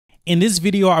In this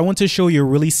video, I want to show you a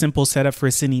really simple setup for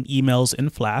sending emails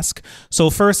in Flask. So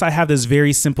first, I have this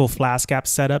very simple Flask app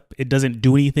setup. It doesn't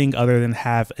do anything other than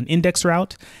have an index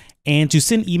route. And to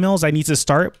send emails, I need to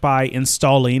start by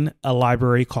installing a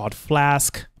library called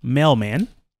Flask Mailman.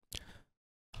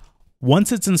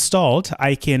 Once it's installed,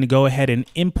 I can go ahead and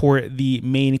import the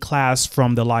main class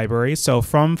from the library. So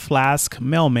from Flask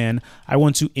Mailman, I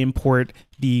want to import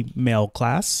the mail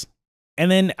class. And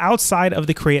then outside of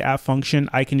the create app function,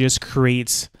 I can just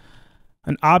create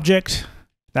an object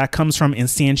that comes from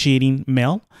instantiating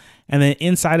mail. And then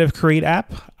inside of create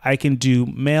app, I can do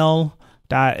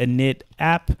mail.init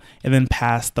app and then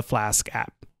pass the Flask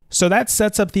app. So that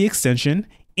sets up the extension.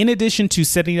 In addition to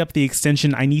setting up the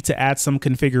extension, I need to add some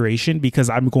configuration because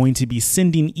I'm going to be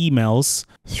sending emails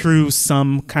through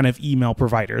some kind of email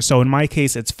provider. So in my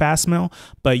case, it's Fastmail,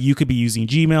 but you could be using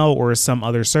Gmail or some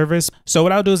other service. So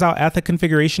what I'll do is I'll add the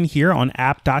configuration here on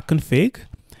app.config.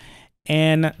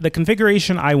 And the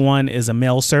configuration I want is a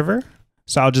mail server.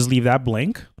 So I'll just leave that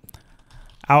blank.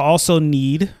 I'll also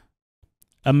need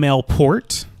a mail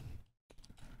port.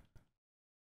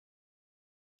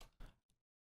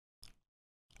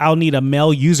 I'll need a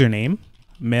mail username.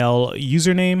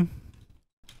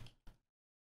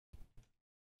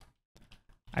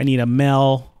 I need a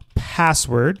mail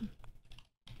password.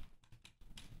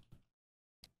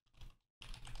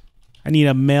 I need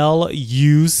a mail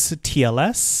use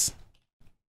TLS.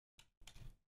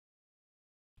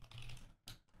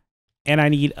 And I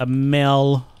need a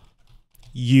mail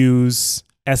use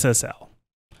SSL.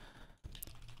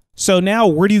 So now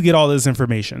where do you get all this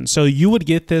information? So you would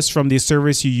get this from the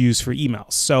service you use for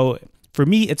emails. So for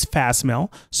me, it's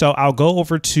Fastmail. So I'll go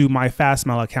over to my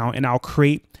Fastmail account and I'll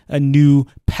create a new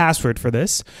password for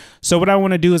this. So what I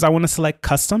want to do is I want to select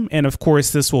custom. And of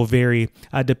course, this will vary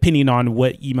depending on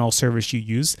what email service you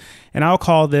use. And I'll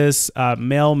call this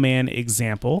Mailman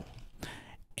example.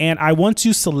 And I want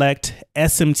to select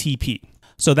SMTP.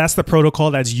 So that's the protocol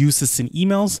that's used to send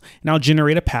emails. And I'll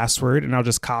generate a password and I'll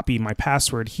just copy my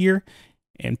password here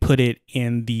and put it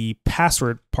in the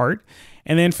password part.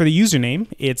 And then for the username,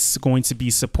 it's going to be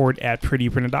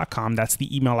support@prettyprinter.com. That's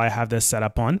the email I have this set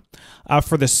up on.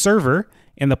 For the server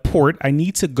and the port, I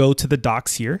need to go to the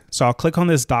docs here. So I'll click on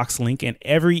this docs link and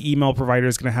every email provider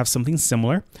is going to have something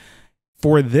similar.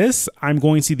 For this, I'm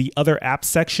going to the other apps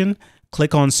section,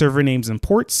 click on server names and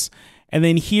ports. And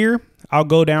then here, I'll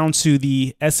go down to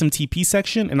the SMTP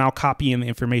section and I'll copy in the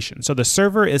information. So the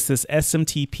server is this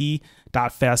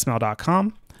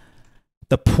smtp.fastmail.com.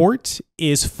 The port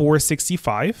is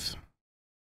 465.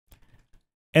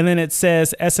 And then it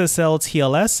says SSL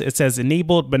TLS. It says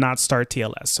enabled but not start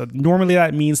TLS. So normally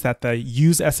that means that the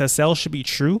use SSL should be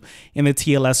true and the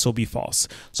TLS will be false.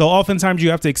 So oftentimes you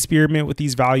have to experiment with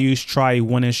these values. Try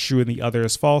one is true and the other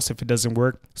is false. If it doesn't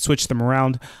work, switch them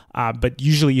around. But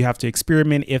usually you have to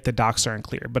experiment if the docs aren't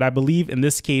clear. But I believe in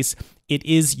this case, it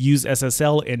is use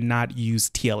SSL and not use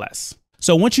TLS.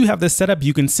 So once you have this set up,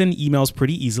 you can send emails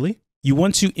pretty easily. You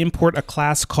want to import a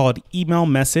class called email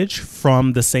message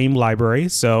from the same library.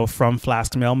 So from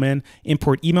Flask Mailman,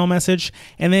 import email message.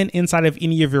 And then inside of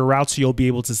any of your routes, you'll be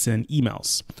able to send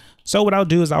emails. So what I'll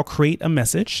do is I'll create a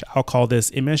message. I'll call this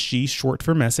MSG, short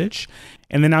for message.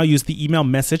 And then I'll use the email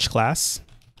message class.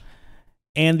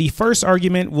 And the first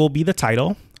argument will be the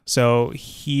title. So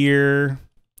here's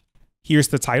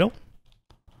the title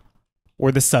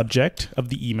or the subject of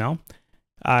the email.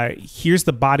 Here's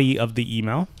the body of the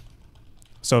email.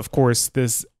 So of course,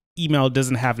 this email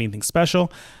doesn't have anything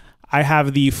special. I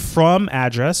have the from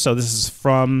address. So this is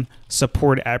from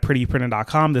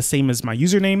support@prettyprinter.com, the same as my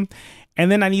username. And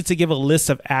then I need to give a list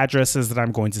of addresses that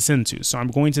I'm going to send to. So I'm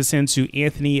going to send to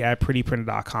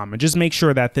Anthony@prettyprinter.com and just make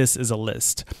sure that this is a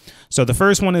list. So the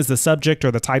first one is the subject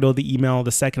or the title of the email.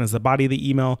 The second is the body of the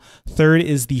email. Third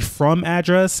is the from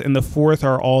address. And the fourth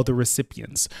are all the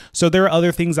recipients. So there are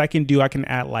other things I can do. I can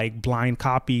add like blind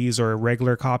copies or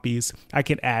regular copies. I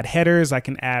can add headers. I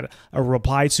can add a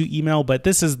reply to email. But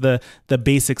this is the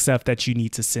basic stuff that you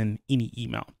need to send any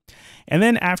email. And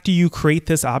then after you create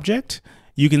this object,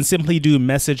 you can simply do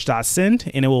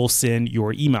message.send and it will send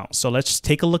your email. So let's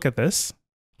take a look at this.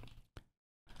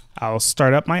 I'll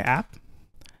start up my app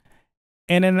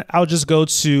and then I'll just go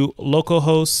to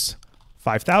localhost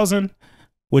 5000,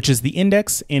 which is the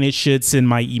index, and it should send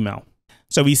my email.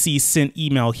 So we see send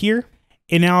email here.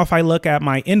 And now if I look at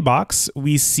my inbox,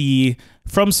 we see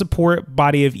from support,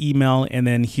 body of email, and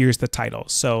then here's the title.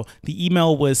 So the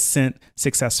email was sent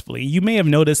successfully. You may have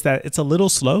noticed that it's a little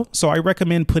slow, so I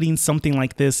recommend putting something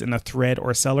like this in a thread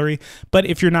or Celery. But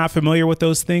if you're not familiar with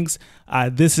those things,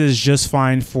 this is just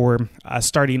fine for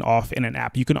starting off in an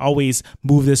app. You can always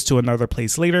move this to another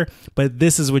place later, but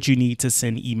this is what you need to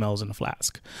send emails in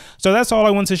Flask. So that's all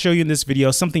I want to show you in this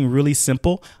video, something really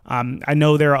simple. I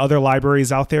know there are other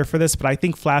libraries out there for this, but I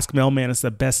think Flask Mailman is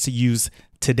the best to use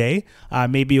today.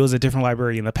 Maybe it was a different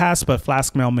library in the past, but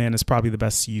Flask Mailman is probably the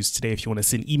best to use today if you want to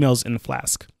send emails in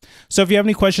Flask. So if you have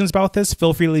any questions about this,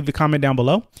 feel free to leave a comment down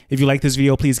below. If you like this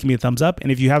video, please give me a thumbs up.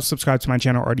 And if you have subscribed to my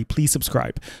channel already, please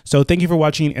subscribe. So thank you for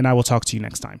watching, and I will talk to you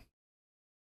next time.